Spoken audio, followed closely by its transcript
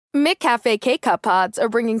McCafe K-Cup Pods are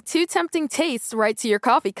bringing two tempting tastes right to your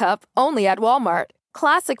coffee cup, only at Walmart.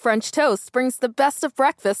 Classic French toast brings the best of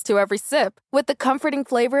breakfast to every sip, with the comforting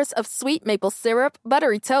flavors of sweet maple syrup,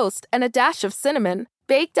 buttery toast, and a dash of cinnamon.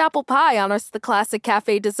 Baked apple pie honors the classic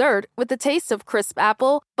cafe dessert with the taste of crisp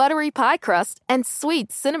apple, buttery pie crust, and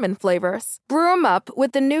sweet cinnamon flavors. Brew 'em up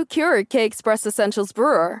with the new Keurig K-Express Essentials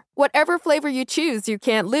Brewer. Whatever flavor you choose, you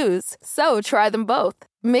can't lose, so try them both.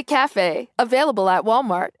 McCafe, available at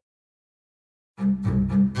Walmart.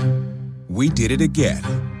 We did it again.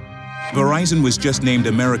 Verizon was just named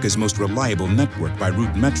America's most reliable network by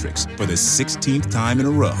Root Metrics for the 16th time in a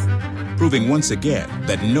row, proving once again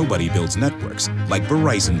that nobody builds networks like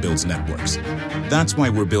Verizon builds networks. That's why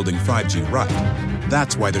we're building 5G right.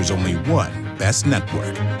 That's why there's only one best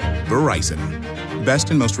network, Verizon. Best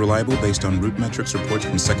and most reliable based on Root Metrics reports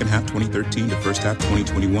from second half 2013 to first half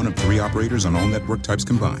 2021 of 3 operators on all network types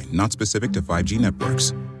combined, not specific to 5G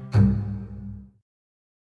networks.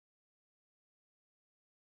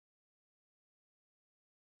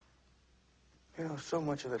 You know, so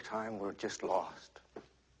much of the time we're just lost. We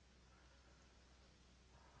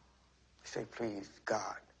say, please,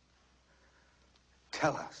 God,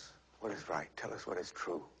 tell us what is right. Tell us what is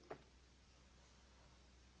true.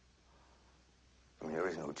 I mean, there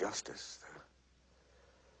is no justice.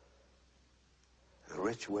 The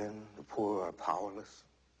rich win, the poor are powerless.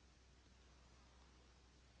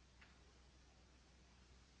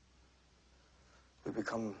 We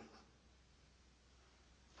become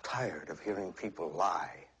tired of hearing people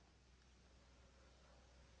lie.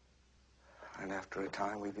 And after a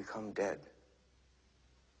time, we become dead.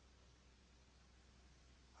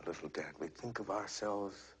 A little dead. We think of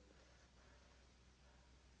ourselves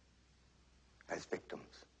as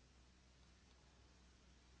victims.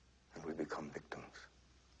 And we become victims.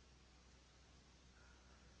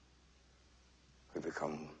 We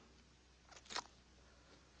become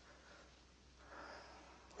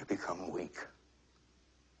weak.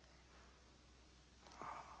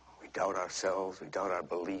 We doubt ourselves, we doubt our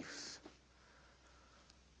beliefs.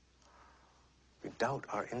 We doubt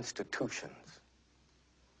our institutions.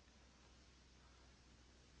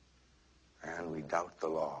 And we doubt the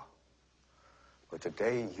law. But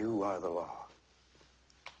today, you are the law.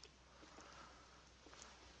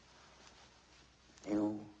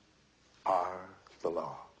 You are the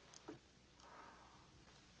law.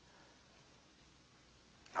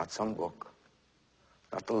 Not some book,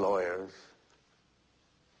 not the lawyers,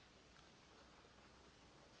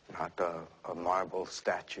 not a marble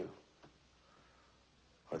statue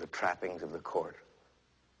or the trappings of the court.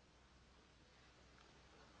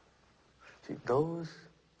 See, those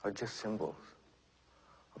are just symbols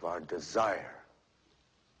of our desire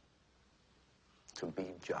to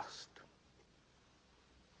be just.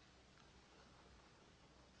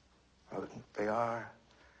 They are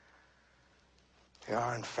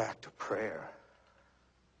in fact a prayer.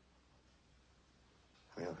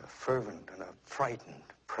 I mean, a fervent and a frightened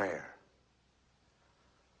prayer.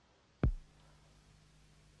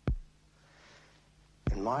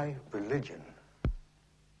 In my religion,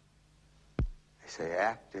 they say,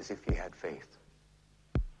 act as if you had faith.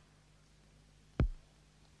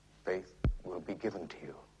 Faith will be given to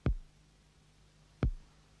you.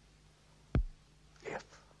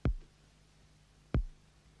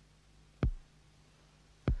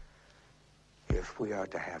 If we are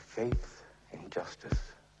to have faith in justice,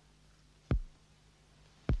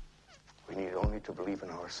 we need only to believe in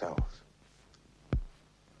ourselves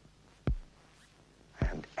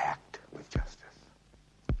and act with justice.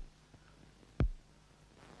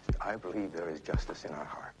 I believe there is justice in our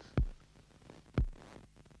hearts.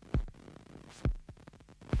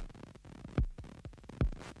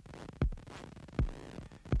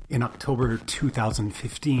 In October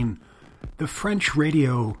 2015, the French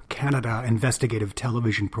Radio Canada investigative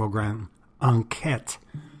television program Enquête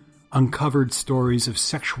uncovered stories of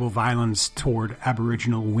sexual violence toward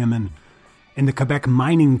Aboriginal women in the Quebec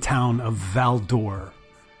mining town of Val-d'Or,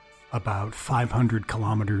 about 500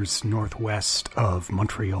 kilometers northwest of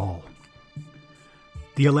Montreal.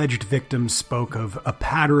 The alleged victims spoke of a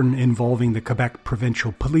pattern involving the Quebec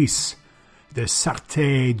provincial police, the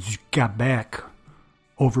Sûreté du Québec,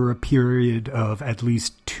 over a period of at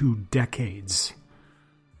least 2 decades.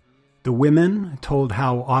 The women told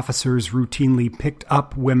how officers routinely picked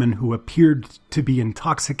up women who appeared to be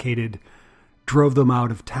intoxicated, drove them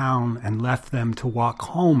out of town, and left them to walk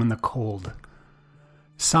home in the cold.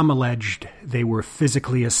 Some alleged they were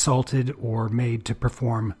physically assaulted or made to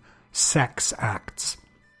perform sex acts.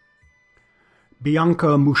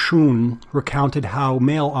 Bianca Mouchoun recounted how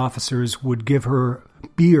male officers would give her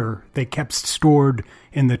beer they kept stored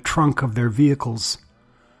in the trunk of their vehicles.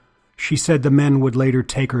 She said the men would later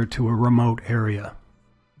take her to a remote area.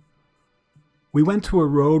 We went to a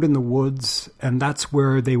road in the woods, and that's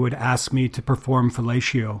where they would ask me to perform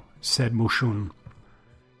fellatio, said Mouchoun.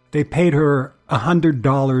 They paid her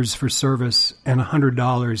 $100 for service and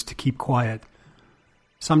 $100 to keep quiet.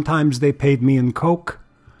 Sometimes they paid me in coke,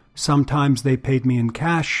 sometimes they paid me in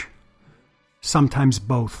cash, sometimes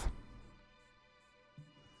both.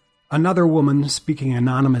 Another woman, speaking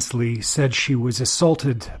anonymously, said she was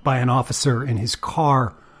assaulted by an officer in his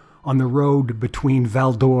car on the road between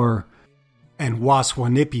Val d'Or and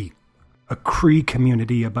Waswanipi, a Cree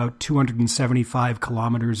community about 275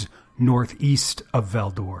 kilometers northeast of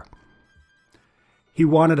Val d'Or. He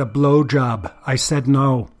wanted a blowjob. I said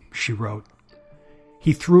no, she wrote.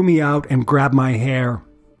 He threw me out and grabbed my hair.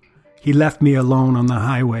 He left me alone on the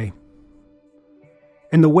highway.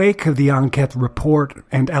 In the wake of the enquête report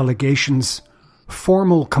and allegations,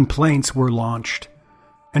 formal complaints were launched,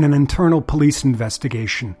 and an internal police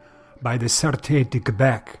investigation by the Sûreté de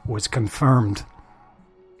Québec was confirmed.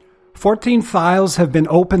 14 files have been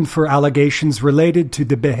opened for allegations related to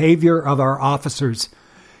the behavior of our officers,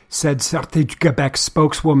 said Sûreté de Québec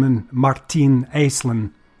spokeswoman Martine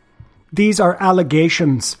Aislinn. These are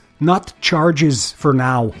allegations, not charges for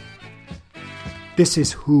now. This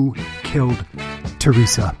is who killed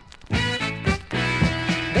Teresa.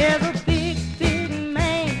 There's a big, big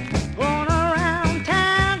man going around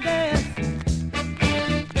town, yes.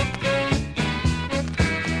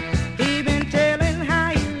 He been telling how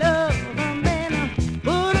he loves a man and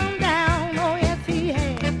put him down, oh yes he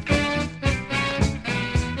has.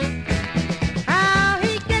 How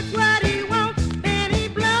he gets what he wants, then he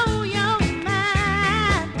blow your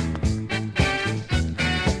mind.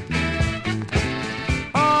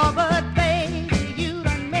 Oh, but baby, you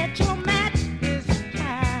done met your match this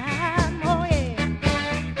time, oh yeah.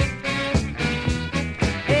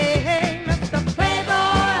 Hey, hey, Mr.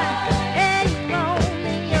 Playboy, hey,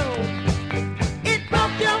 Romeo, it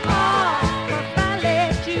broke your heart, but I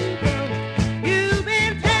let you go. You've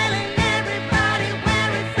been telling everybody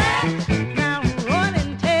where it's at. Now run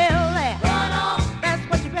and tell that. Run on. That's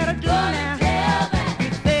what you better do now. Tell that.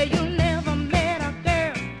 You say you never met a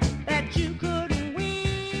girl that you couldn't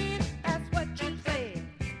win. That's what you said.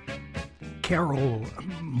 Carol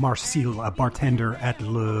Marcille, a bartender at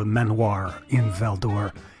Le Manoir in Val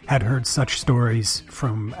d'Or, had heard such stories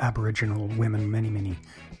from Aboriginal women many, many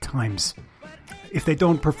times. If they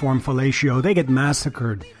don't perform fellatio, they get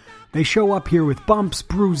massacred. They show up here with bumps,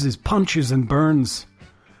 bruises, punches, and burns.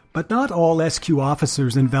 But not all SQ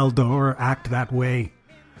officers in Val d'Or act that way.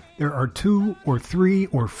 There are 2 or 3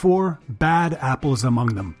 or 4 bad apples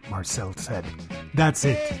among them, Marcel said. That's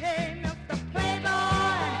it. Hey, Mr. Playboy,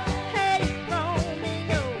 hey,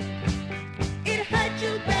 Romeo, it hurt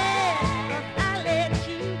you bad, but I let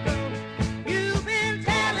you go. You've been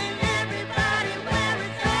telling everybody where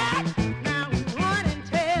it's at. Now run and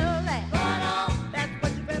tell that. Run on. That's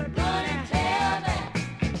what you better do. Run and tell that.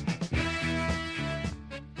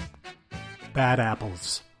 Bad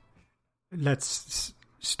apples. Let's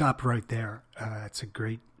stop right there. It's a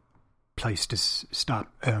great place to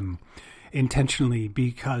stop intentionally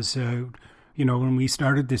because, when we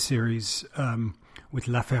started this series with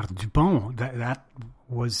L'Affaire Dupont, that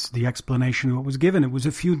was the explanation that was given. It was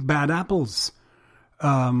a few bad apples,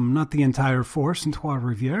 not the entire force in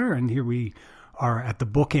Trois-Rivières. And here we are at the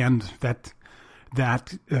bookend that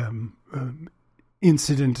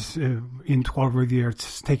incident in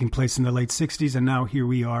Trois-Rivières taking place in the late 60s. And now here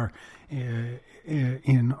we are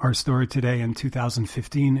in our story today in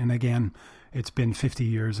 2015. And again, it's been 50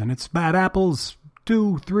 years and it's bad apples,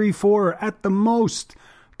 2, 3, 4 at the most.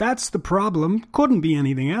 That's the problem. Couldn't be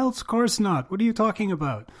anything else. Of course not. What are you talking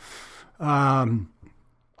about? The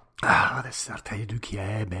Sûreté du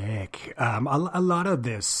Québec. A lot of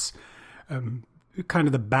this, kind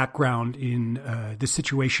of the background in the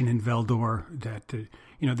situation in Val d'Or, that the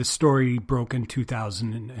story broke in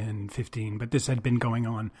 2015, but this had been going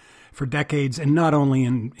on for decades, and not only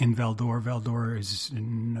in Val d'Or. Val d'Or is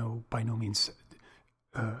by no means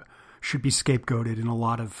should be scapegoated in a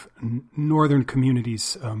lot of northern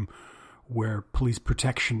communities where police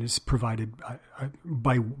protection is provided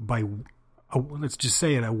by let's just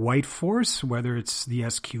say it, a white force, whether it's the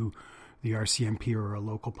SQ, the RCMP, or a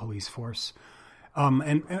local police force.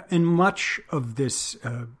 And much of this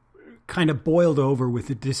kind of boiled over with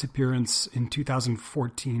the disappearance in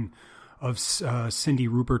 2014 of Cindy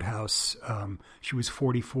Rupert House. She was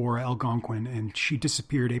 44, Algonquin, and she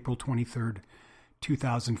disappeared April 23rd,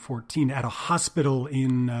 2014 at a hospital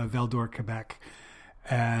in Val-d'Or, Quebec.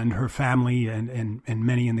 And her family and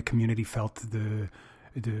many in the community felt the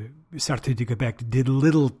Sûreté du Québec did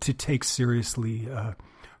little to take seriously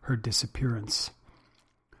her disappearance.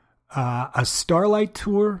 A Starlight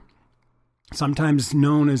Tour, sometimes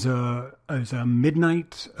known as a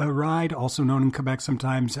midnight ride, also known in Quebec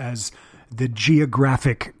sometimes as the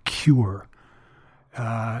Geographic Cure.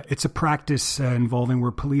 It's a practice involving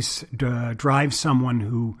where police drive someone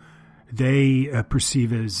who they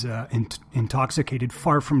perceive as intoxicated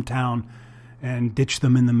far from town and ditch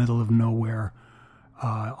them in the middle of nowhere,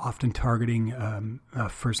 often targeting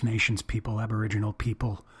First Nations people, Aboriginal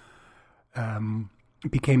people. It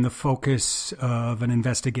became the focus of an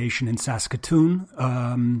investigation in Saskatoon.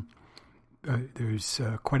 There's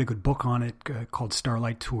quite a good book on it called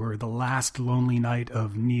Starlight Tour, The Last Lonely Night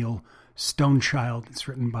of Neil Stonechild. It's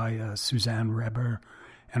written by Suzanne Reber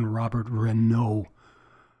and Robert Renaud.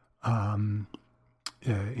 In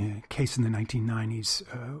a case in the 1990s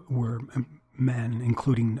where men,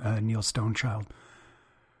 including Neil Stonechild,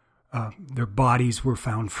 their bodies were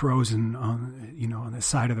found frozen on the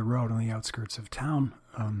side of the road on the outskirts of town.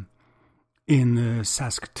 In the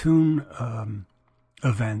Saskatoon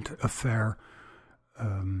affair,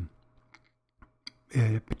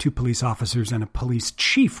 2 police officers and a police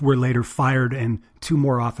chief were later fired, and 2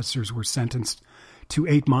 more officers were sentenced to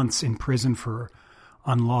 8 months in prison for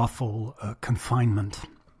unlawful confinement.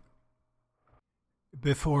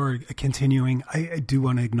 Before continuing, I do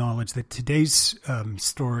want to acknowledge that today's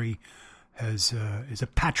story is a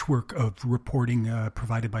patchwork of reporting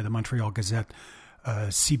provided by the Montreal Gazette,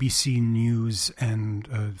 CBC News, and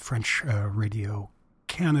French Radio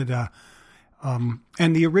Canada.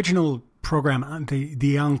 And the original program,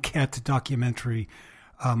 the Enquête documentary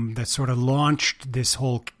that sort of launched this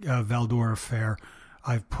whole Val-d'Or affair,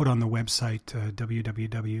 I've put on the website,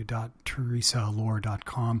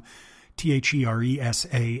 www.theresalore.com,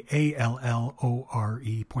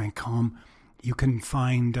 ThereSalore.com. You can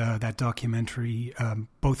find that documentary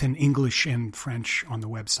both in English and French on the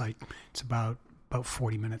website. It's about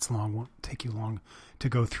 40 minutes long. Won't take you long to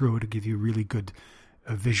go through it. To give you a really good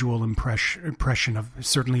visual impression of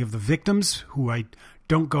certainly of the victims, who I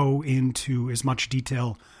don't go into as much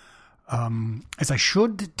detail as I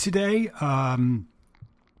should today.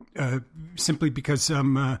 Simply because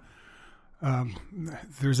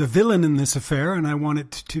there's a villain in this affair, and I want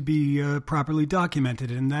it to be properly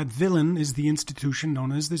documented. And that villain is the institution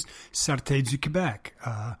known as the Sûreté du Québec.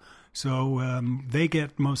 So they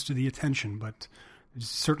get most of the attention, but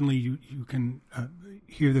certainly you can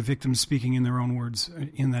hear the victims speaking in their own words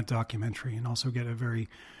in that documentary, and also get a very,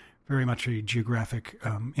 very much a geographic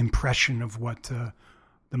impression of what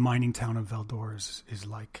the mining town of Val-d'Or is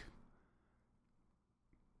like.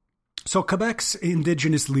 So Quebec's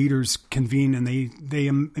Indigenous leaders convene, and they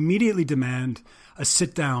immediately demand a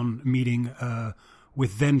sit-down meeting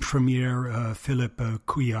with then-Premier Philippe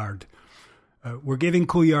Couillard. We're giving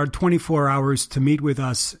Couillard 24 hours to meet with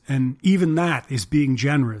us, and even that is being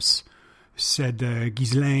generous, said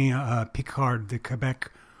Ghislain Picard, the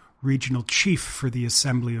Quebec regional chief for the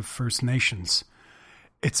Assembly of First Nations.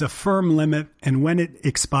 It's a firm limit, and when it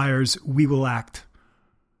expires, we will act.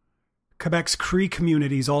 Quebec's Cree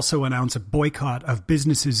communities also announce a boycott of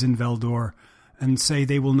businesses in Val-d'Or and say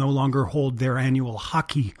they will no longer hold their annual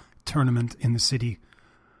hockey tournament in the city.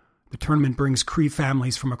 The tournament brings Cree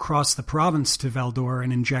families from across the province to Val-d'Or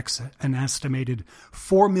and injects an estimated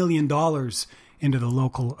 $4 million into the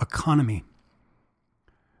local economy.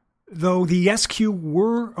 Though the SQ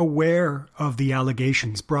were aware of the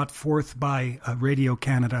allegations brought forth by Radio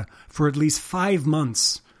Canada for at least 5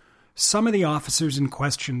 months, some of the officers in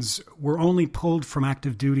questions were only pulled from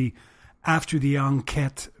active duty after the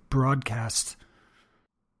Enquête broadcast.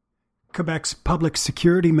 Quebec's Public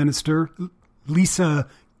Security Minister, Lisa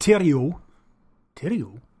Thériault,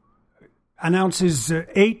 announces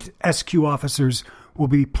 8 SQ officers will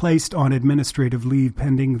be placed on administrative leave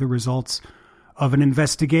pending the results of an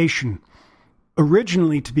investigation,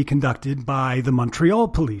 originally to be conducted by the Montreal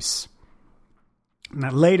police.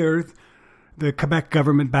 Now, later, the Quebec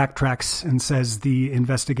government backtracks and says the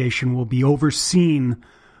investigation will be overseen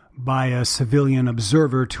by a civilian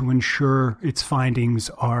observer to ensure its findings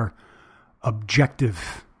are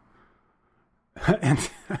objective. And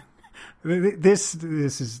this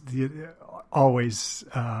is always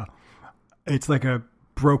it's like a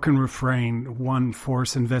broken refrain, one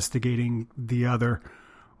force investigating the other,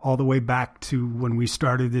 all the way back to when we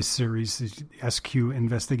started this series, SQ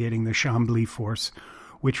investigating the Chambly force,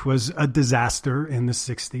 which was a disaster in the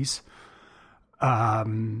 60s.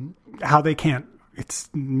 How they can't it's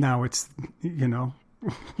you know,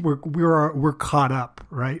 we're caught up,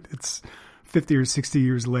 right? It's 50 or 60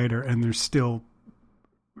 years later, and there's still,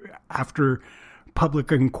 after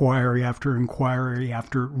public inquiry after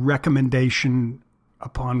recommendation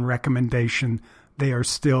upon recommendation, they are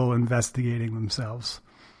still investigating themselves.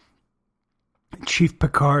 Chief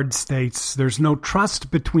Picard states, "There's no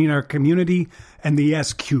trust between our community and the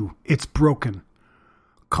SQ. It's broken.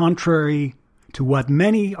 Contrary to what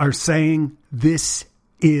many are saying, this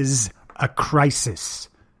is a crisis."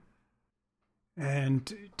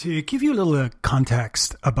 And to give you a little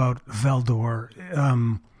context about Val-d'Or,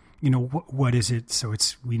 you know, what is it? So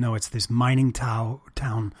we know it's this mining town,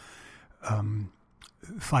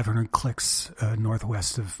 500 clicks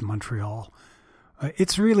northwest of Montreal.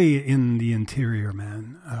 It's really in the interior,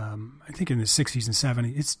 man. I think in the 60s and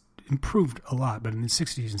 70s, it's improved a lot, but in the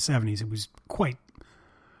 60s and 70s, it was quite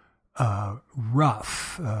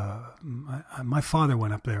rough. My father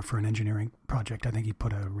went up there for an engineering project. I think he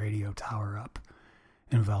put a radio tower up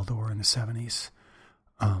in Val-d'Or in the 70s,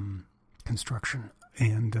 construction.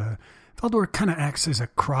 And Val-d'Or kind of acts as a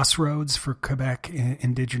crossroads for Quebec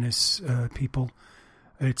Indigenous people.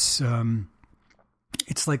 It's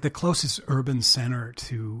like the closest urban center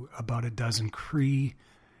to about a dozen Cree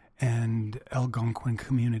and Algonquin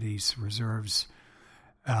communities, reserves.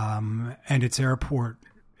 And its airport,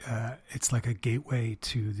 it's like a gateway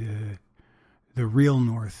to the real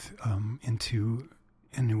north, into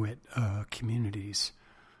Inuit communities.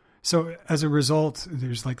 So as a result,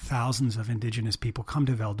 there's like thousands of Indigenous people come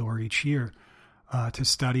to Val-d'Or each year to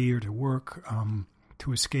study or to work,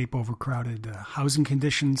 to escape overcrowded housing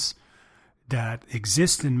conditions that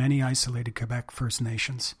exist in many isolated Quebec First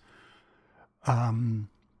Nations. And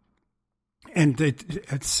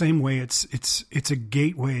the same way, it's a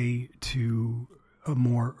gateway to a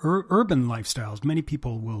more urban lifestyles. Many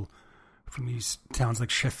people will, from these towns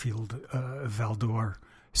like Sheffield, Val-d'Or,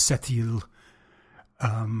 Sept-Îles,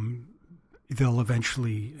 they'll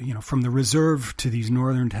eventually, you know, from the reserve to these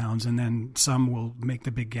northern towns, and then some will make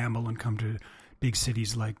the big gamble and come to big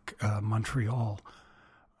cities like Montreal.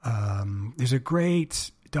 There's a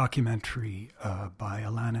great documentary by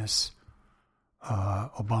Alanis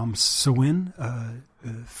Obam-Sewin,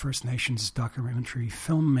 First Nations documentary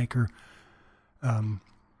filmmaker,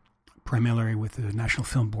 primarily with the National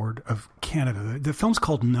Film Board of Canada. The film's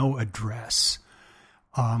called No Address,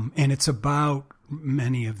 and it's about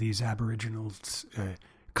many of these Aboriginals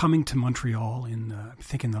coming to Montreal in, I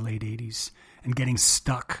think, in the late 80s and getting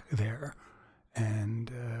stuck there. And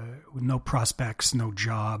with no prospects, no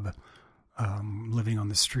job, living on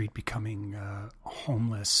the street, becoming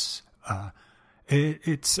homeless.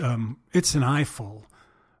 It's an eyeful.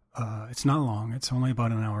 It's not long. It's only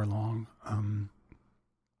about an hour long.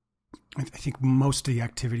 I think most of the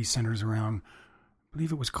activity centers around, I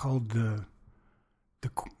believe it was called the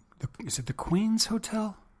is it the Queen's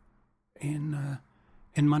Hotel in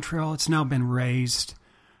Montreal? It's now been razed.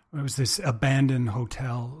 It was this abandoned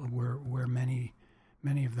hotel where many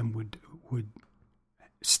of them would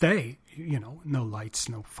stay. You know, no lights,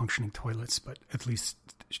 no functioning toilets, but at least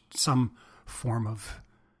some form of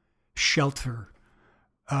shelter.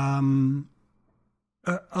 Alanis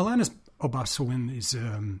Obam-Sewin is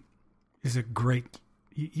a great.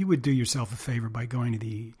 You would do yourself a favor by going to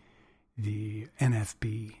the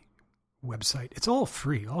NFB website. It's all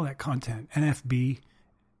free, all that content. NFB,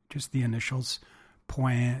 just the initials.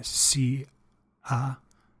 .ca.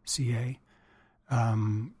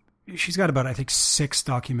 She's got about, I think, 6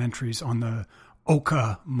 documentaries on the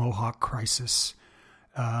Oka Mohawk crisis.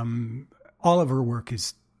 All of her work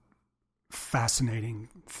is fascinating,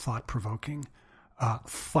 thought-provoking,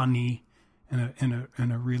 funny, in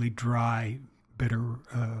a really dry, bitter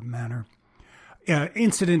manner.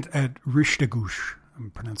 Incident at Rishtagouche. I'm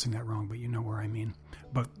pronouncing that wrong, but you know where I mean.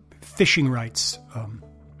 But fishing rights.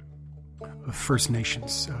 First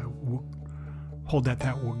Nations. We'll hold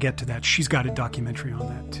that. We'll get to that. She's got a documentary on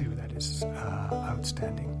that too. That is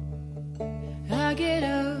outstanding. I get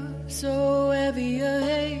up so heavy a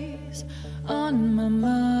haze on my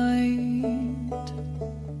mind.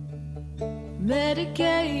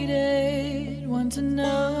 Medicated, one to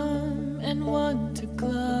numb and one to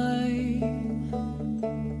climb.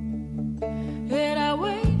 And I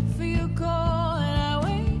wait for your call, and I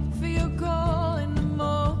wait for your call in the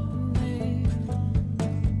morning.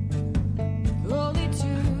 Only to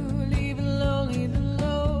leave it lonely, the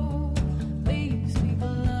low leaves me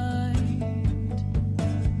blind.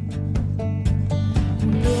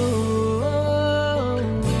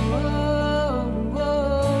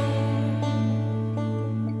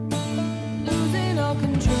 Losing all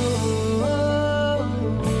control.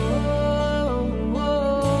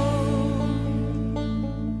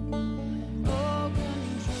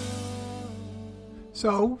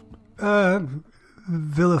 So,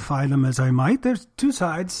 vilify them as I might, there's two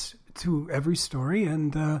sides to every story,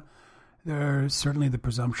 and there's certainly the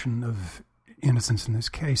presumption of innocence in this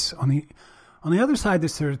case. On the other side, the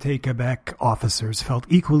Sûreté Quebec officers felt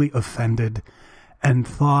equally offended and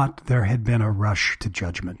thought there had been a rush to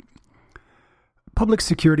judgment. Public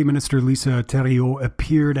Security Minister Lisa Thériault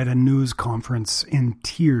appeared at a news conference in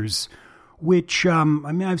tears, which,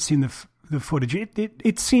 I've seen the footage.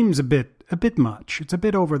 It seems a bit much. It's a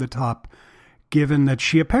bit over the top, given that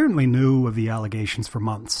she apparently knew of the allegations for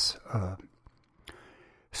months.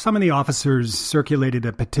 Some of the officers circulated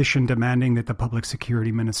a petition demanding that the public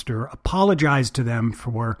security minister apologize to them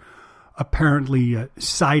for apparently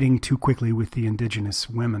siding too quickly with the Indigenous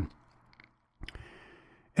women.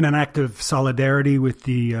 In an act of solidarity with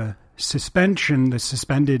the suspended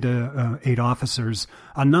 8 officers,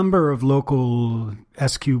 a number of local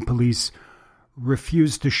SQ police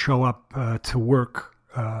refused to show up to work,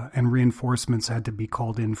 and reinforcements had to be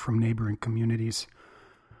called in from neighboring communities.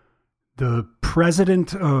 The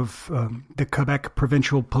president of the Quebec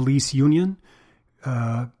Provincial Police Union,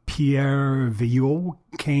 Pierre Villot,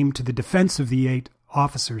 came to the defense of the 8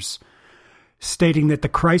 officers, stating that the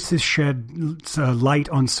crisis sheds light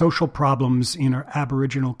on social problems in our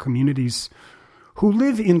Aboriginal communities who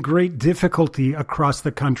live in great difficulty across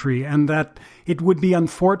the country, and that it would be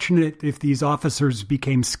unfortunate if these officers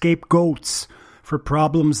became scapegoats for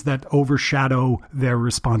problems that overshadow their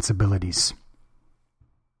responsibilities.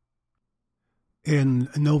 In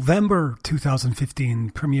November 2015,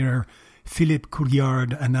 Premier Philippe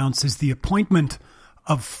Couillard announces the appointment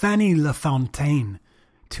of Fanny Lafontaine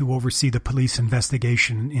to oversee the police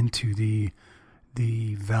investigation into the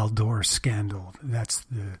Val d'Or scandal. That's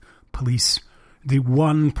the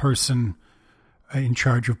one person in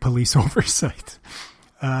charge of police oversight.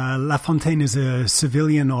 Lafontaine is a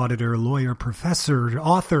civilian auditor, lawyer, professor,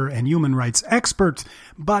 author, and human rights expert,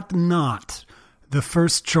 but not the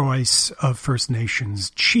first choice of First Nations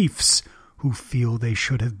chiefs who feel they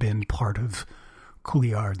should have been part of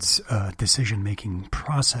Couillard's decision-making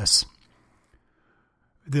process.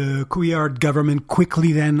 The Couillard government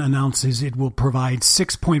quickly then announces it will provide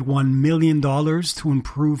 $6.1 million to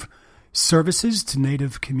improve services to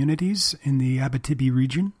Native communities in the Abitibi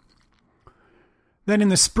region. Then in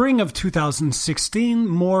the spring of 2016,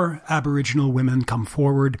 more Aboriginal women come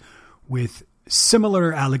forward with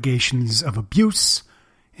similar allegations of abuse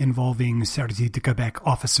involving Sûreté de Québec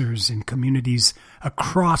officers in communities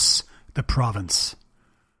across the province.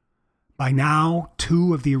 By now,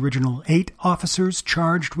 2 of the original 8 officers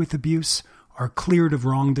charged with abuse are cleared of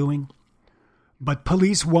wrongdoing, but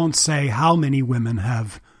police won't say how many women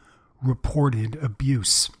have reported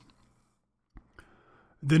abuse.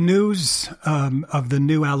 The news of the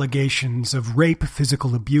new allegations of rape,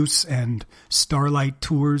 physical abuse, and starlight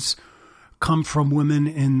tours come from women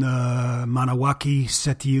in the Maniwaki,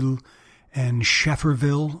 Sept-Îles, and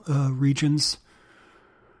Schefferville regions.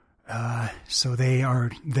 So they are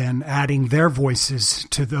then adding their voices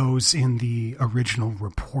to those in the original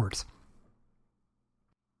report.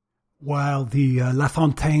 While the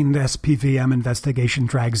Lafontaine SPVM investigation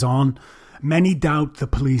drags on, many doubt the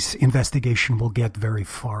police investigation will get very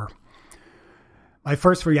far. My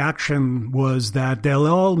first reaction was that they'll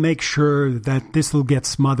all make sure that this will get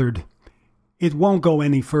smothered. It won't go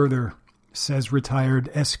any further, says retired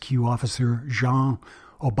SQ officer Jean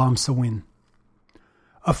Obamsawin.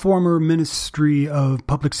 A former Ministry of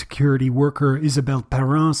Public Security worker, Isabelle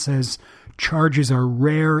Parent, says charges are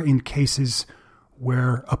rare in cases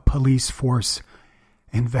where a police force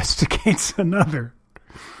investigates another.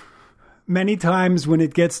 Many times when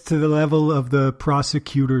it gets to the level of the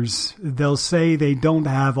prosecutors, they'll say they don't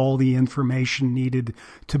have all the information needed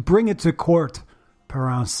to bring it to court,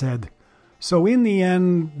 Parent said. So in the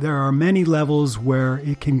end, there are many levels where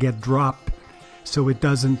it can get dropped so it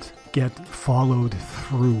doesn't get followed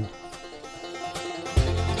through.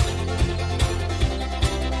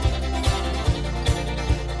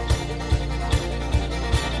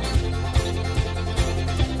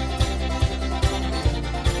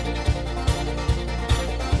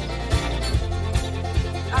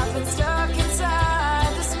 I've been stuck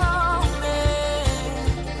inside this moment.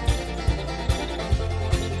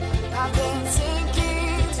 I've been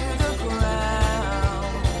sinking to the ground.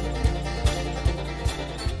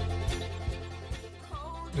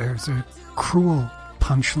 There's a cruel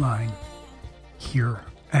punchline here,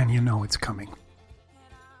 and you know it's coming.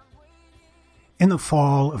 In the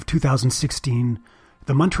fall of 2016,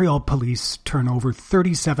 the Montreal police turn over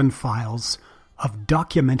 37 files of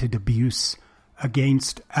documented abuse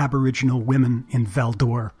against Aboriginal women in Val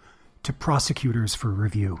d'Or to prosecutors for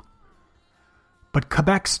review. But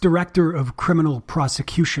Quebec's Director of Criminal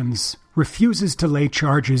Prosecutions refuses to lay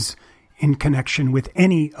charges in connection with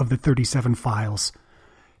any of the 37 files,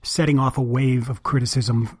 setting off a wave of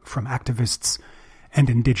criticism from activists and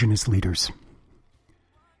Indigenous leaders.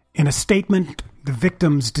 In a statement, the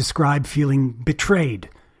victims describe feeling betrayed,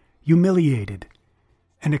 humiliated,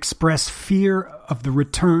 and express fear of the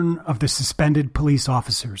return of the suspended police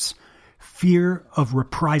officers, fear of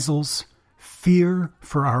reprisals, fear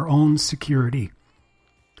for our own security.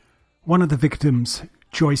 One of the victims,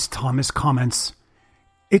 Joyce Thomas, comments,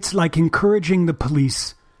 "It's like encouraging the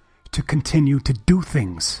police to continue to do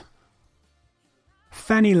things."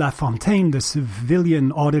 Fanny Lafontaine, the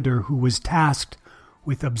civilian auditor who was tasked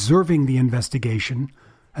with observing the investigation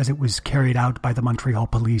as it was carried out by the Montreal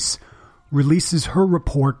police, releases her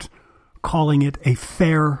report calling it a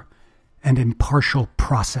fair and impartial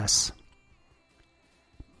process.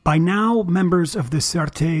 By now, members of the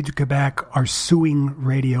Sûreté du Québec are suing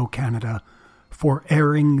Radio-Canada for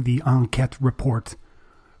airing the Enquête report,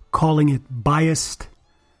 calling it biased,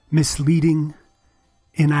 misleading,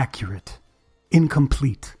 inaccurate,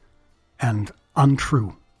 incomplete, and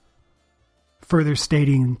untrue, further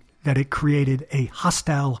stating that it created a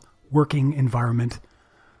hostile working environment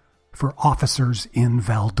for officers in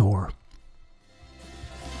Val d'Or.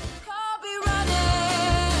 I'll be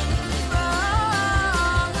running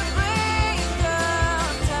from the brink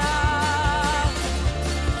of time,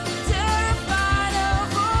 terrified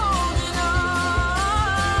of holding on.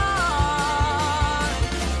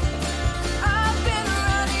 I've been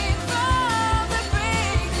running from the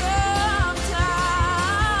brink of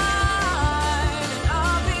time, and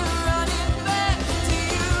I'll be running back to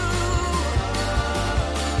you.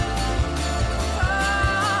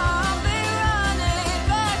 I'll be running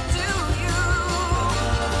back to you.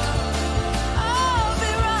 I'll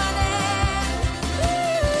be running.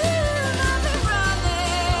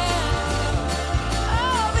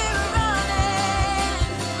 I'll be running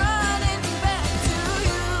back to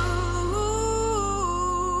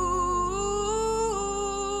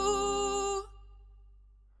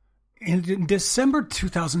you. In December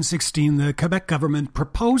 2016, the Quebec government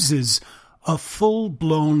proposes a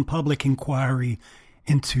full-blown public inquiry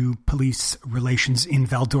into police relations in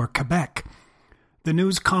Val d'Or, Quebec. The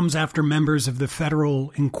news comes after members of the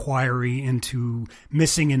federal inquiry into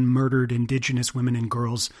missing and murdered Indigenous women and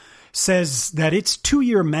girls says that its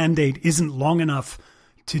 2-year mandate isn't long enough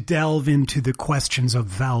to delve into the questions of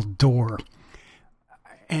Val d'Or.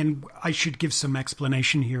 And I should give some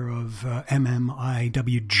explanation here of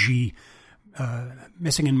MMIWG,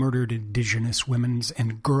 Missing and Murdered Indigenous Women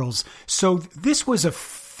and Girls. So this was a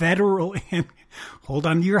federal, and hold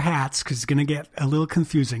on to your hats because it's going to get a little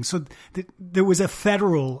confusing. So there was a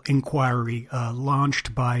federal inquiry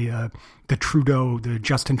launched by the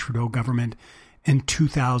Justin Trudeau government in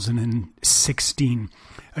 2016,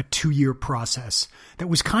 a 2-year process that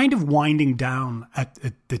was kind of winding down at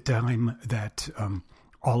the time that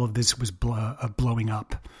all of this was blowing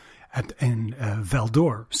up in Val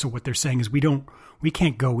d'Or. So what they're saying is we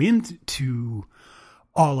can't go into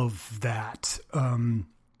all of that.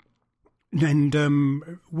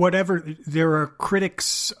 Whatever, there are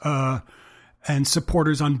critics and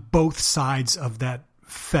supporters on both sides of that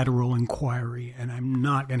federal inquiry, and I'm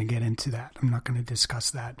not going to get into that. I'm not going to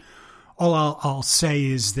discuss that. All I'll say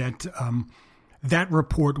is that that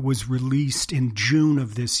report was released in June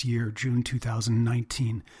of this year, June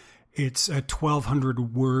 2019. It's a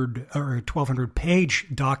 1,200-page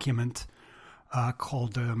document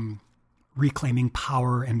called Reclaiming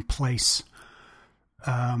Power and Place.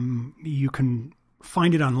 You can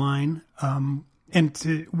find it online, and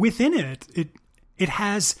within it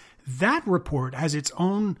has, that report has its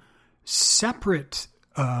own separate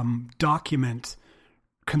document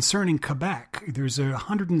concerning Quebec. There's a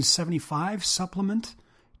 175 supplement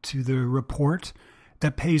to the report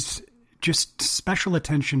that pays just special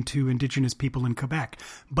attention to Indigenous people in Quebec,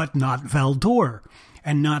 but not Val d'Or,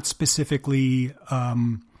 and not specifically,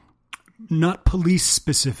 not police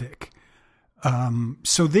specific.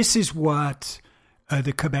 So this is what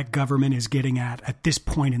the Quebec government is getting at this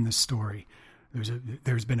point in the story.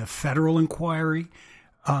 There's been a federal inquiry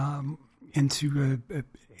into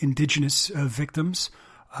Indigenous victims,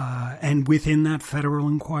 and within that federal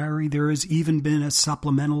inquiry, there has even been a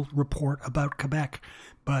supplemental report about Quebec.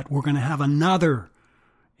 But we're going to have another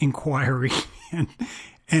inquiry,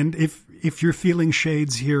 and if you're feeling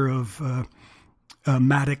shades here of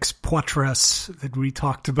Maddox Poitras that we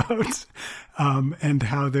talked about, and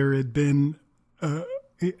how there had been, a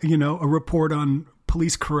report on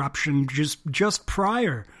police corruption just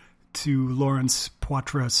prior to Lawrence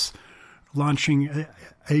Poitras launching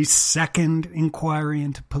a second inquiry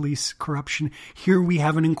into police corruption. Here we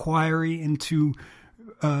have an inquiry into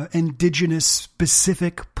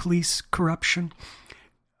indigenous-specific police corruption.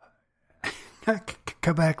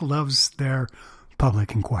 Quebec loves their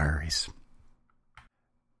public inquiries.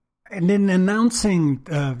 And in announcing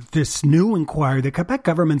this new inquiry, the Quebec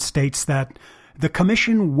government states that the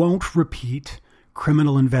commission won't repeat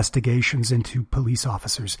criminal investigations into police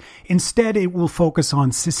officers. Instead, it will focus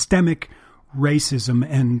on systemic racism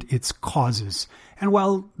and its causes. And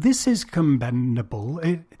while this is commendable,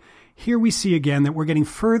 here we see again that we're getting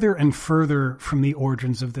further and further from the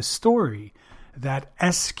origins of the story, that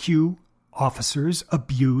SQ officers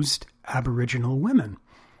abused Aboriginal women.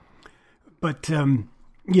 But,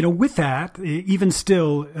 with that, even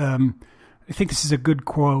still, I think this is a good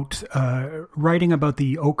quote. Writing about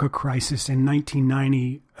the Oka crisis in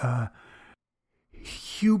 1990,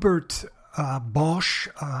 Hubert Bosch,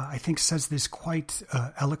 I think, says this quite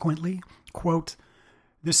eloquently. Quote,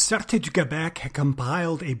 "The Sûreté du Québec had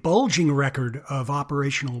compiled a bulging record of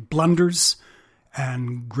operational blunders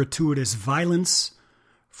and gratuitous violence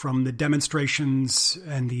from the demonstrations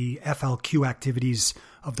and the FLQ activities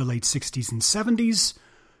of the late 60s and 70s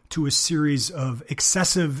to a series of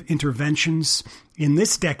excessive interventions in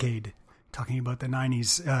this decade," talking about the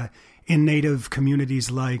 90s, in native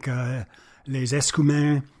communities like Les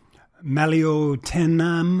Escoumins,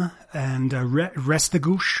 Malio-Tenam, and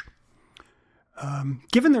Restigouche.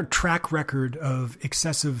 Given their track record of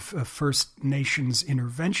excessive First Nations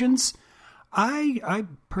interventions, I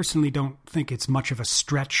personally don't think it's much of a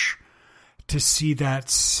stretch to see that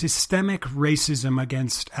systemic racism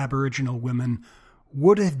against Aboriginal women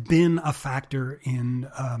would have been a factor in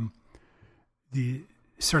the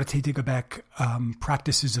Sûreté du Québec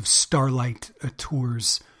practices of starlight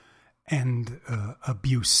tours and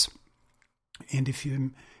abuse. And if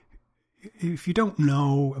you don't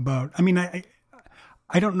know about,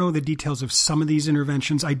 I don't know the details of some of these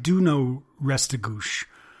interventions. I do know Restigouche,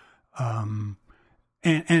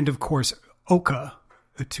 and of course Oka,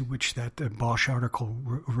 to which that Bosch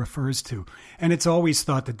article refers to. And it's always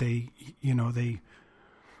thought that they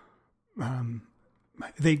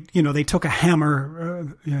took a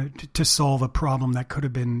hammer to solve a problem that could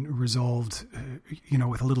have been resolved,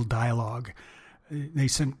 with a little dialogue. They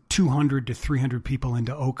sent 200 to 300 people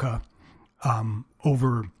into Oka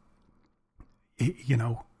over,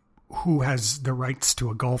 who has the rights to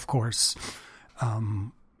a golf course.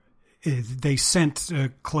 They sent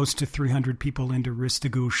close to 300 people into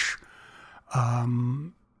Restigouche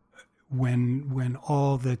when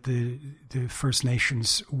all that the First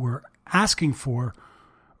Nations were asking for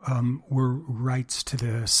were rights to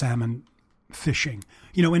the salmon fishing.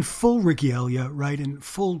 In full regalia, right, in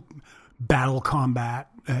full battle combat,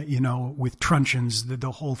 with truncheons,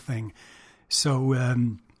 the whole thing. So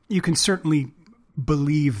you can certainly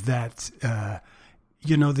believe that,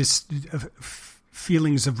 this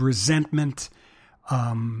feelings of resentment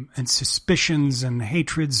and suspicions and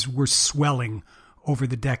hatreds were swelling over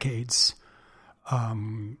the decades.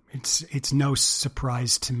 It's no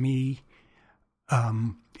surprise to me.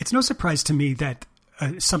 It's no surprise to me that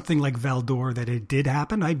something like Val d'Or, that it did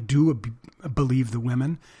happen. I do believe the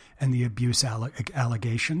women and the abuse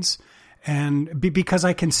allegations, and because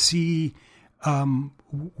I can see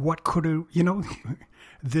what could have,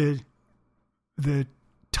 the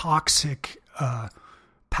toxic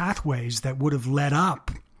pathways that would have led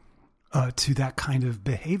up to that kind of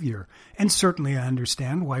behavior. And certainly I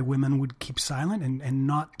understand why women would keep silent and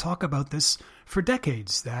not talk about this for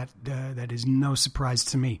decades. That is no surprise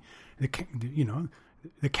to me.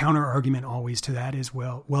 The counter argument always to that is,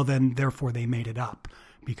 well, then therefore they made it up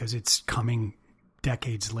because it's coming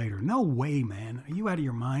decades later. No way, man. Are you out of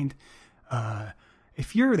your mind?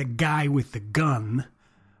 If you're the guy with the gun,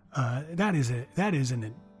 that is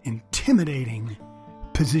an intimidating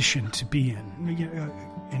position to be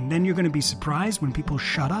in. And then you're going to be surprised when people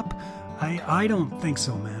shut up? I don't think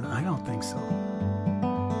so, man. I don't think so.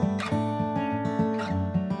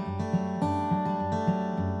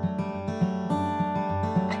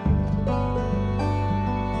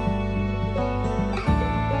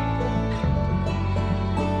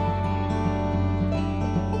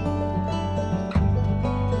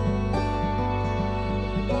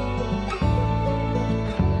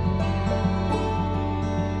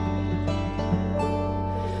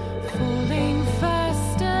 Falling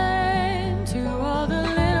fast into all the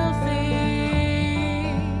little things.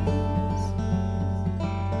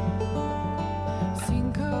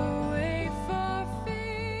 Sink away for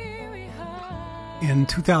fear we hide. In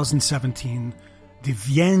 2017, the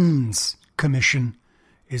Viens Commission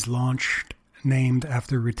is launched named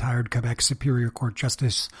after retired Quebec Superior Court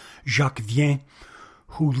Justice Jacques Vien,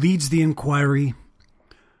 who leads the inquiry.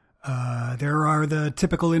 There are the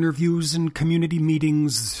typical interviews and community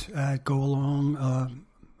meetings go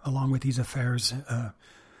along with these affairs.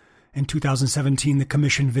 In 2017, the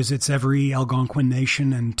commission visits every Algonquin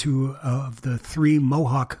nation and 2 of the 3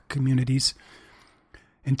 Mohawk communities.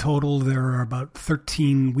 In total, there are about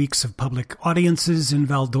 13 weeks of public audiences in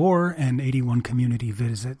Val-d'Or and 81 community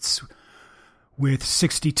visits, with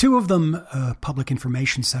 62 of them public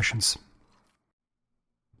information sessions.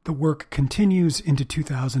 The work continues into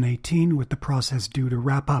 2018, with the process due to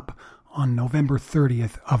wrap up on November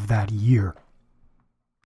 30th of that year.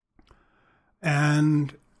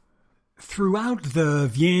 And throughout the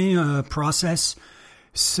Vien process,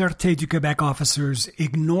 Sûreté du Québec officers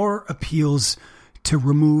ignore appeals to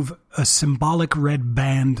remove a symbolic red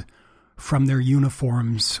band from their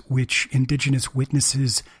uniforms, which Indigenous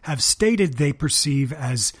witnesses have stated they perceive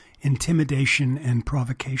as intimidation and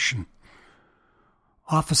provocation.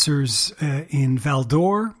 Officers in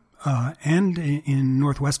Val-d'Or and in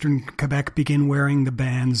northwestern Quebec begin wearing the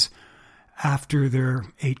bands after their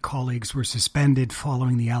 8 colleagues were suspended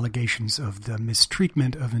following the allegations of the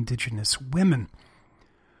mistreatment of Indigenous women.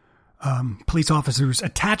 Police officers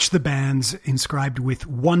attach the bands inscribed with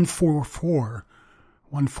 144,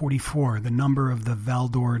 the number of the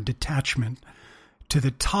Val-d'Or detachment, to the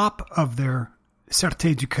top of their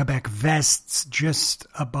Sûreté du Québec vests just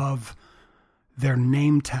above their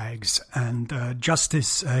name tags. And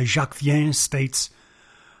Justice Jacques Vien states,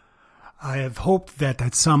 "I have hoped that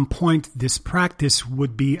at some point this practice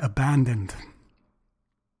would be abandoned."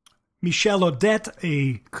 Michel Audette,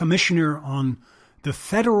 a commissioner on the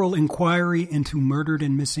federal inquiry into murdered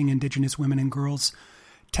and missing Indigenous women and girls,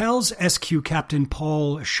 tells SQ Captain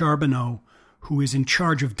Paul Charbonneau, who is in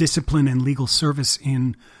charge of discipline and legal service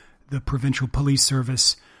in the provincial police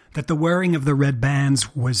service, that the wearing of the red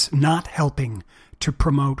bands was not helping to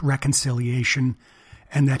promote reconciliation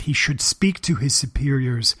and that he should speak to his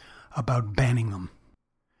superiors about banning them.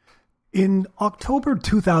 In October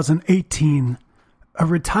 2018, a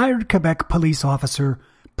retired Quebec police officer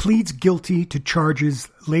pleads guilty to charges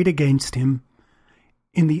laid against him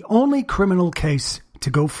in the only criminal case to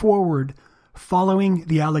go forward following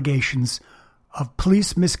the allegations of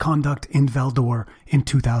police misconduct in Val-d'Or in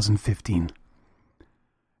 2015.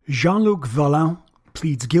 Jean-Luc Vollant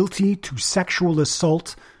pleads guilty to sexual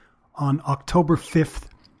assault on October 5th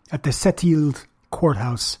at the Sept-Îles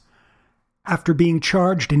courthouse after being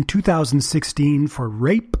charged in 2016 for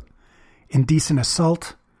rape, indecent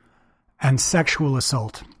assault, and sexual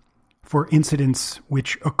assault for incidents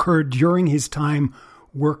which occurred during his time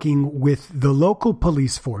working with the local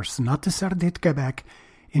police force, not the Sûreté de Québec,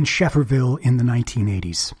 in Schefferville in the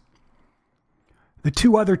 1980s. The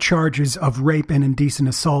 2 other charges of rape and indecent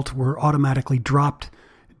assault were automatically dropped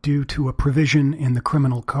due to a provision in the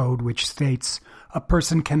criminal code which states a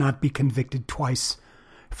person cannot be convicted twice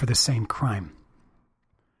for the same crime.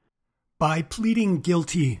 By pleading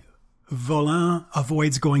guilty, Vollant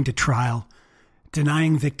avoids going to trial,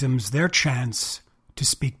 denying victims their chance to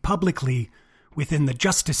speak publicly within the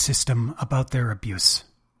justice system about their abuse.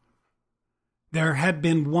 There had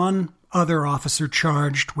been 1 other officer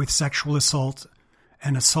charged with sexual assault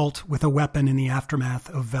and assault with a weapon in the aftermath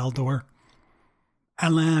of Val-d'Or.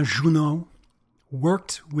 Alain Junot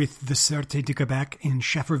worked with the Sûreté du Québec in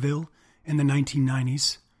Schefferville in the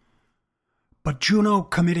 1990s, but Junot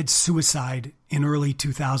committed suicide in early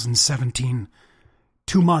 2017,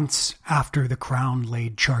 2 months after the Crown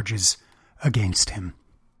laid charges against him.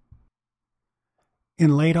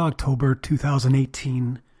 In late October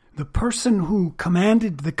 2018, the person who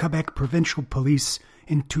commanded the Quebec Provincial Police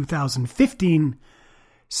in 2015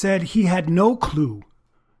 said he had no clue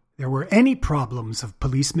there were any problems of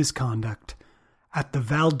police misconduct at the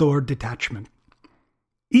Val-d'Or detachment,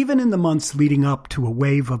 even in the months leading up to a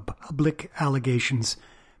wave of public allegations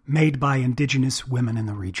made by Indigenous women in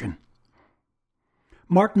the region.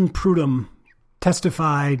 Martin Prudhomme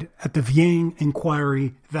testified at the Vien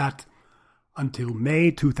inquiry that until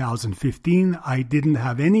May 2015, I didn't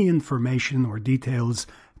have any information or details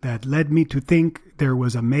that led me to think there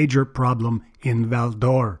was a major problem in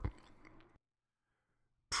Val-d'Or.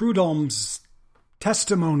 Prudhomme's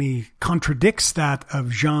testimony contradicts that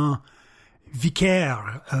of Jean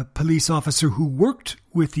Vicaire, a police officer who worked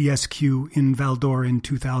with the SQ in Val-d'Or in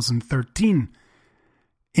 2013.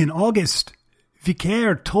 In August,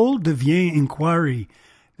 Vicaire told the Vien inquiry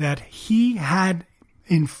that he had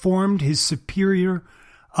informed his superior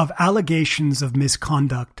of allegations of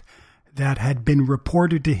misconduct that had been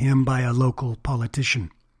reported to him by a local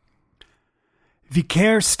politician.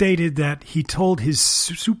 Vicaire stated that he told his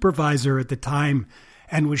supervisor at the time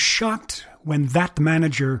and was shocked when that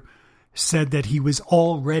manager said that he was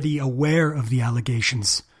already aware of the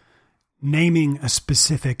allegations, naming a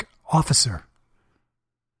specific officer.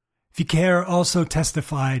 Vicaire also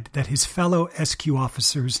testified that his fellow SQ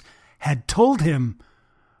officers had told him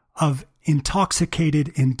of intoxicated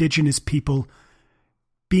indigenous people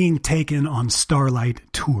being taken on Starlight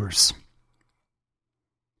tours.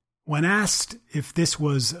 When asked if this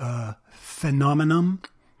was a phenomenon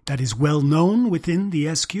that is well known within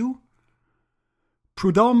the SQ,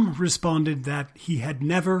 Prudhomme responded that he had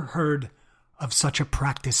never heard of such a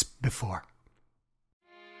practice before.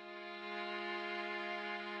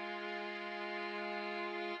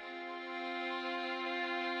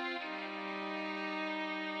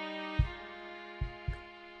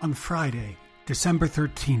 On Friday, December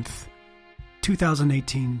 13th,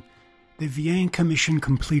 2018, the Vienne Commission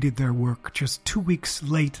completed their work just 2 weeks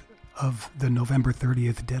late of the November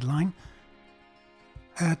 30th deadline.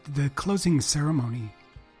 At the closing ceremony,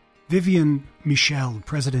 Vivienne Michel,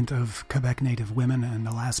 president of Quebec Native Women and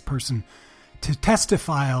the last person to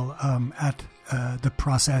testify at the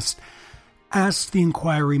process, asked the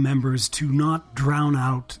inquiry members to not drown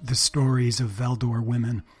out the stories of Val-d'Or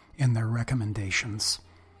women in their recommendations.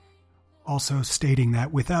 Also stating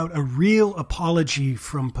that without a real apology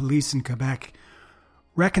from police in Quebec,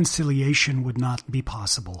 reconciliation would not be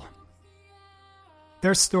possible.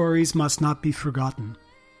 Their stories must not be forgotten.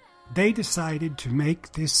 They decided to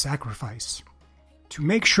make this sacrifice, to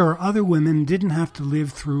make sure other women didn't have to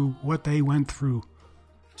live through what they went through,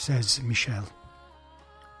 says Michel.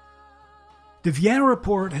 The Vienne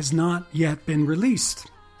report has not yet been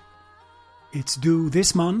released. It's due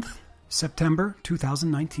this month, September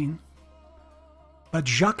 2019. But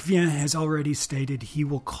Jacques Vienne has already stated he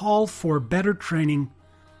will call for better training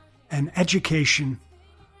and education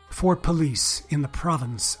for police in the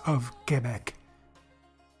province of Quebec.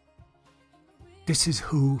 This is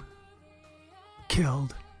who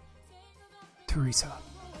killed Teresa.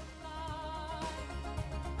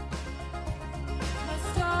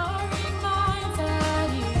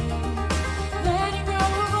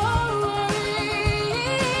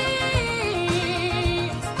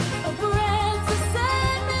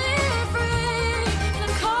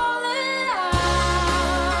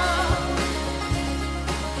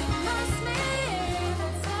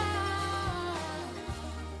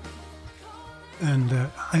 And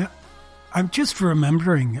I'm just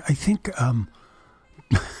remembering, I think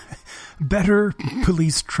better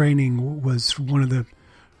police training was one of the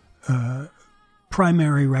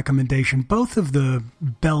primary recommendation, both of the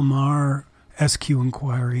Belmar SQ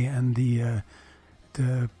inquiry and the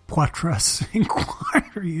Poitras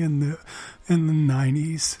inquiry in the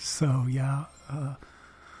 90s. So yeah,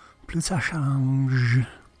 plus ça change,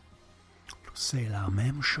 c'est la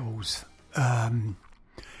même chose.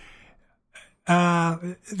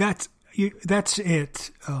 That's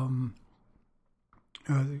it.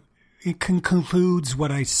 It concludes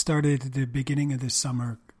what I started at the beginning of this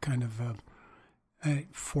summer, kind of a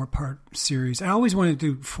 4-part series. I always wanted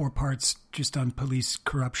to do 4 parts just on police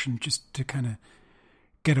corruption, just to kind of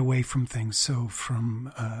get away from things. So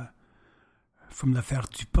from l'affaire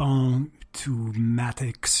Dupont to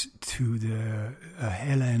Matix to the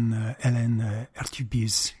Hélène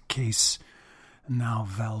Ertubi's case, now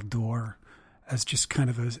Val-d'Or, as just kind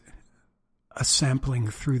of a sampling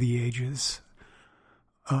through the ages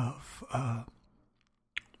of,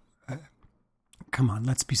 come on,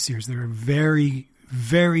 let's be serious. There are very,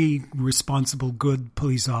 very responsible, good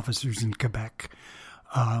police officers in Quebec,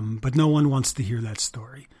 but no one wants to hear that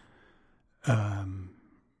story.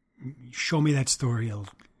 Show me that story,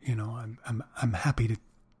 I'm happy to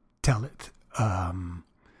tell it.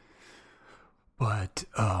 But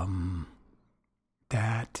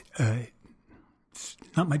that it's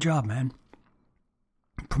not my job, man.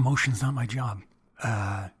 Promotion's not my job.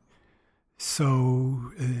 Yeah,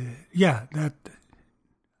 that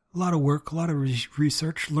a lot of work, a lot of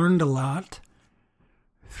research, learned a lot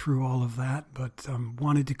through all of that, but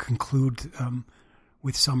wanted to conclude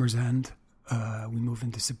with Summer's End. We move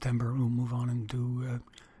into September. We'll move on and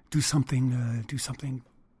do something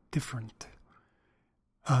different.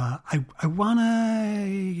 I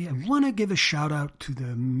wanna give a shout out to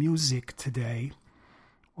the music today.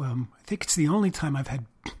 I think it's the only time I've had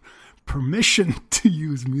permission to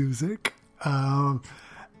use music, and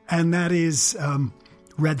that is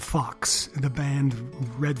Red Fox. The band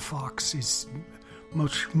Red Fox is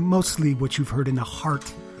mostly what you've heard in the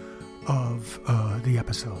heart of the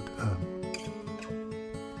episode.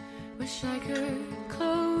 Wish I could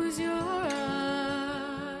close your eyes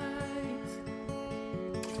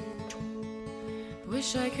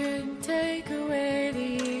Wish I could take away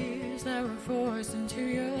the years that were forced into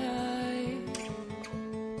your life.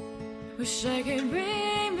 Wish I could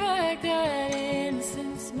bring back that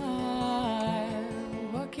innocent smile.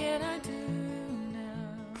 What can I do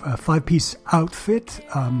now? A 5-piece outfit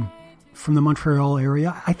from the Montreal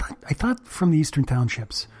area. I thought from the Eastern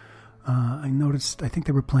Townships. I noticed. I think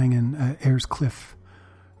they were playing in Ayers Cliff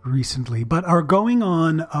recently, but are going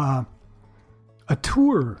on a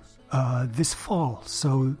tour this fall.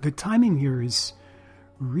 So the timing here is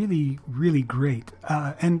really, really great.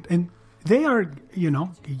 And they are,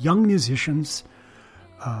 young musicians.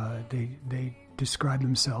 They describe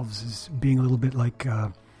themselves as being a little bit like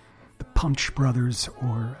the Punch Brothers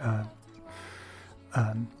or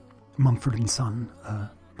Mumford and Son.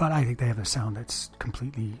 But I think they have a sound that's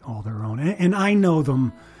completely all their own. And I know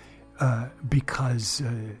them because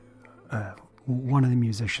one of the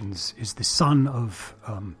musicians is the son of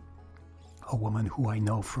a woman who I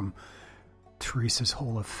know from Teresa's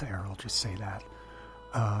whole affair. I'll just say that.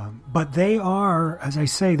 But they are, as I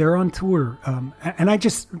say, they're on tour. And I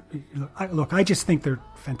just think they're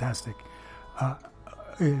fantastic.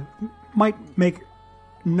 It might make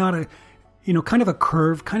not a, kind of a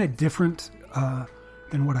curve, kind of different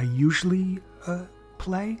than what I usually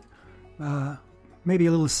play. Maybe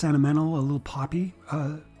a little sentimental, a little poppy,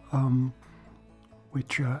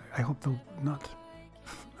 which I hope they'll not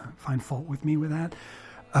find fault with me with that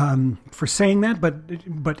for saying that. But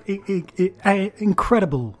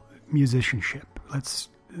incredible musicianship. Let's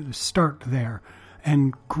start there,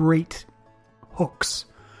 and great hooks,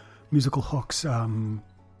 musical hooks. And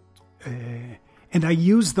I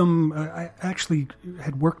used them. I actually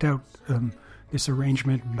had worked out this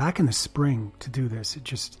arrangement back in the spring to do this. It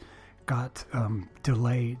just got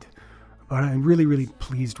delayed, but I'm really, really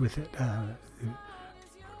pleased with it.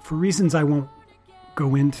 For reasons I won't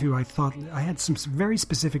go into, I thought I had some very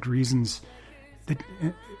specific reasons that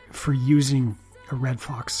for using a Red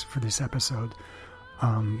Fox for this episode.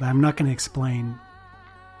 I'm not going to explain.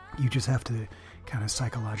 You just have to kind of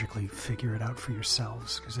psychologically figure it out for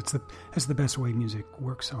yourselves, because that's the best way music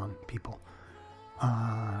works on people.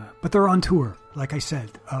 But they're on tour, like I said.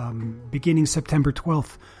 Beginning September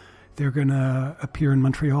 12th, they're going to appear in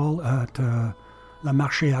Montreal at La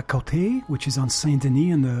Marché à Côté, which is on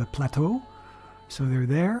Saint-Denis in the Plateau. So they're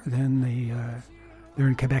there. Then they're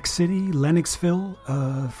in Quebec City, Lennoxville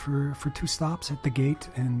for 2 stops at the Gate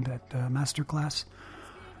and at Masterclass.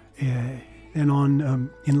 Then on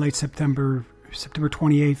in late September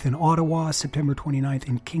 28th in Ottawa, September 29th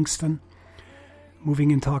in Kingston.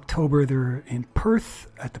 Moving into October, they're in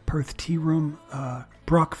Perth at the Perth Tea Room,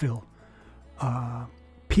 Brockville,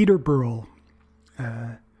 Peterborough,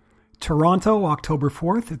 Toronto, October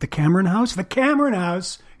 4th at the Cameron House. The Cameron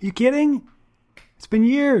House? Are you kidding? It's been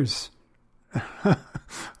years.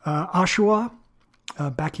 Oshawa,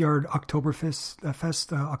 Backyard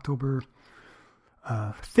Oktoberfest, October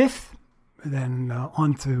 5th. Then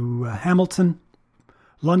on to Hamilton,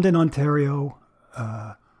 London, Ontario,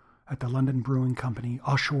 at the London Brewing Company,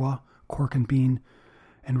 Oshawa, Cork and Bean,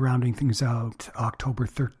 and rounding things out, October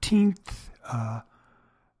 13th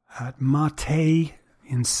at Mate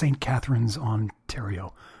in St. Catharines,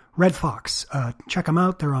 Ontario. Red Fox, check them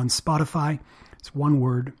out. They're on Spotify. It's one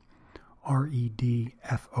word,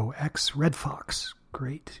 REDFOX, Red Fox.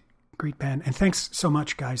 Great band. And thanks so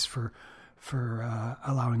much, guys, for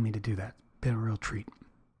allowing me to do that. Been a real treat.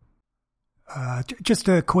 Just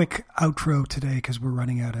a quick outro today because we're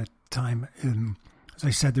running out of time. As I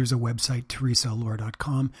said, there's a website,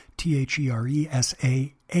 teresaallure.com,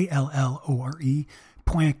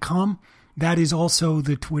 TheresaAllore.com. That is also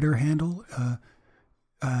the Twitter handle,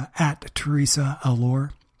 at Teresa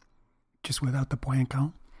Allure, just without the point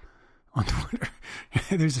count on Twitter.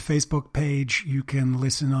 There's a Facebook page. You can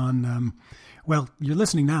listen on, you're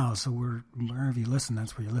listening now, so wherever you listen,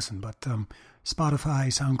 that's where you listen. But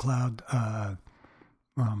Spotify, SoundCloud, I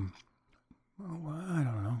don't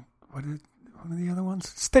know. What are the other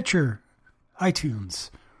ones? Stitcher,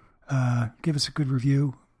 iTunes. Give us a good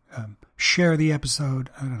review. Share the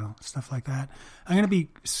episode. I don't know, stuff like that. I'm going to be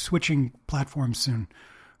switching platforms soon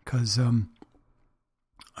because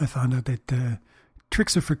I found out that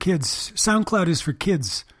tricks are for kids. SoundCloud is for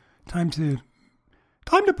kids. Time to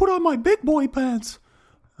put on my big boy pants.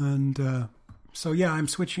 And so, yeah, I'm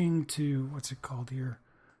switching to, what's it called here?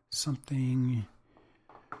 Something...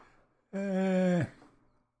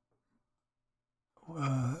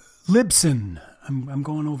 Libsyn. I'm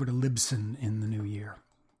going over to Libsyn in the new year.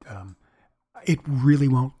 It really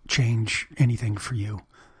won't change anything for you.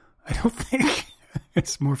 I don't think.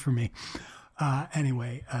 It's more for me.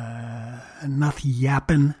 Anyway, enough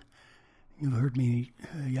yapping. You've heard me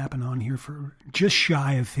yapping on here for just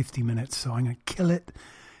shy of 50 minutes, so I'm going to kill it.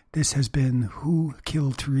 This has been Who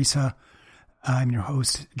Killed Teresa? I'm your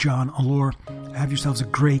host, John Allure. Have yourselves a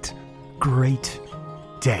great, great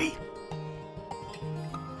day.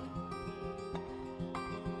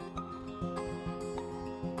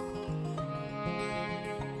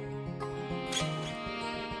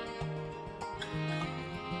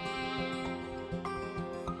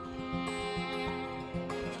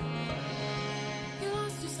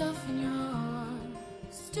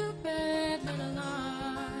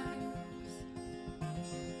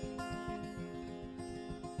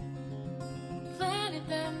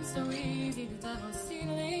 So easy, the devil's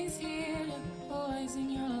seedlings here to poison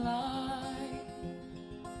your life.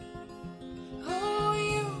 Oh,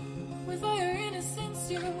 you, with all your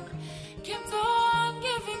innocence, you kept on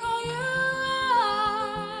giving all you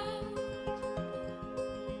had,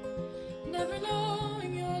 never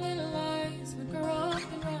knowing your little lies would grow up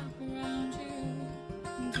and wrap around you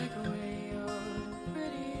and take away your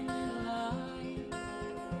pretty little life.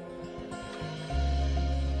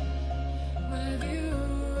 What have you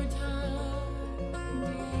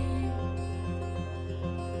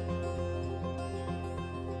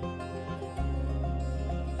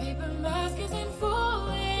mask isn't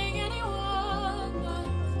fooling anyone but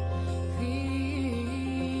me.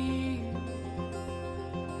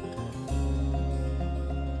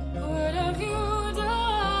 What have you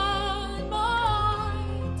done, my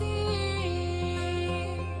dear?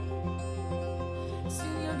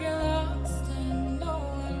 Soon you'll get lost and no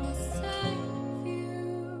one will save you.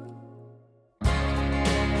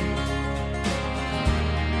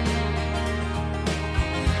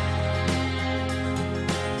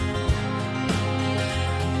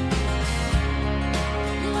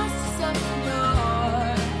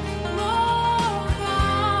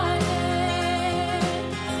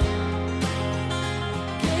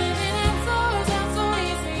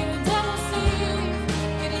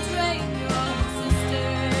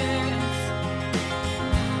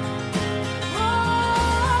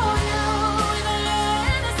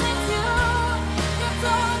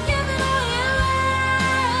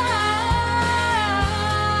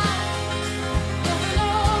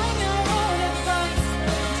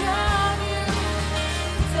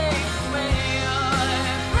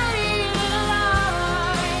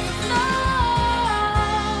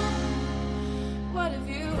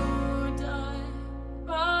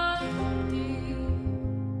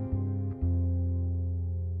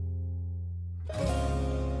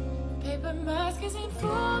 Paper mask isn't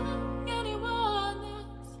fooling anyone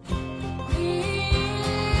that's me.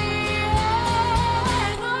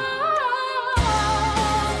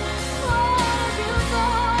 What have you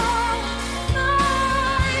done,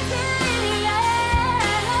 my dear?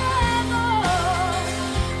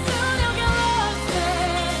 Soon you'll get lost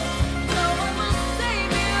and no one will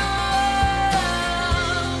save you.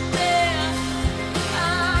 Out there,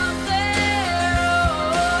 out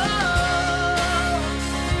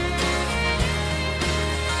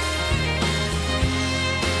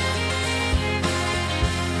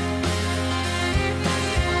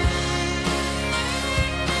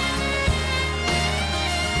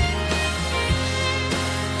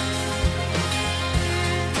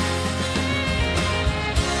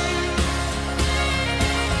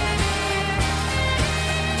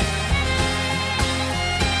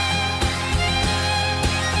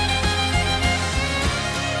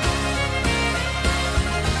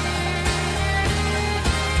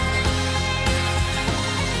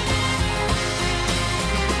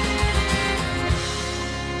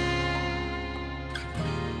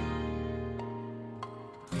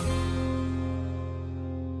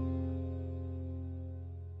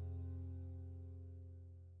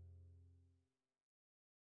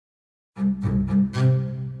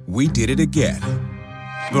We did it again.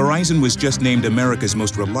 Verizon was just named America's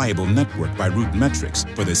most reliable network by Root Metrics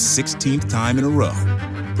for the 16th time in a row,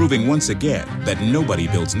 proving once again that nobody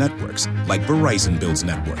builds networks like Verizon builds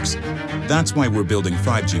networks. That's why we're building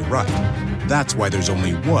 5G right. That's why there's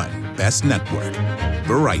only one best network,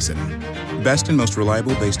 Verizon. Best and most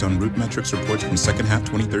reliable based on Root Metrics reports from second half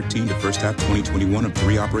 2013 to first half 2021 of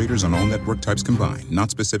 3 operators on all network types combined,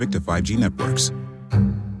 not specific to 5G networks.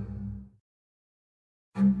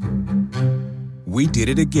 We did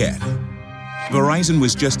it again. Verizon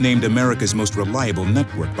was just named America's most reliable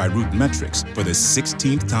network by Root Metrics for the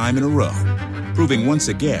 16th time in a row, proving once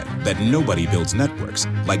again that nobody builds networks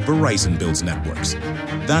like Verizon builds networks.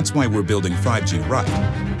 That's why we're building 5G right.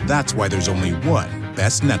 That's why there's only one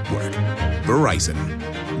best network, Verizon.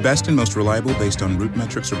 Best and most reliable based on root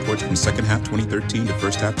metrics reports from second half 2013 to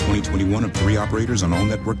first half 2021 of 3 operators on all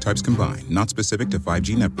network types combined, not specific to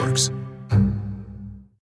 5G networks.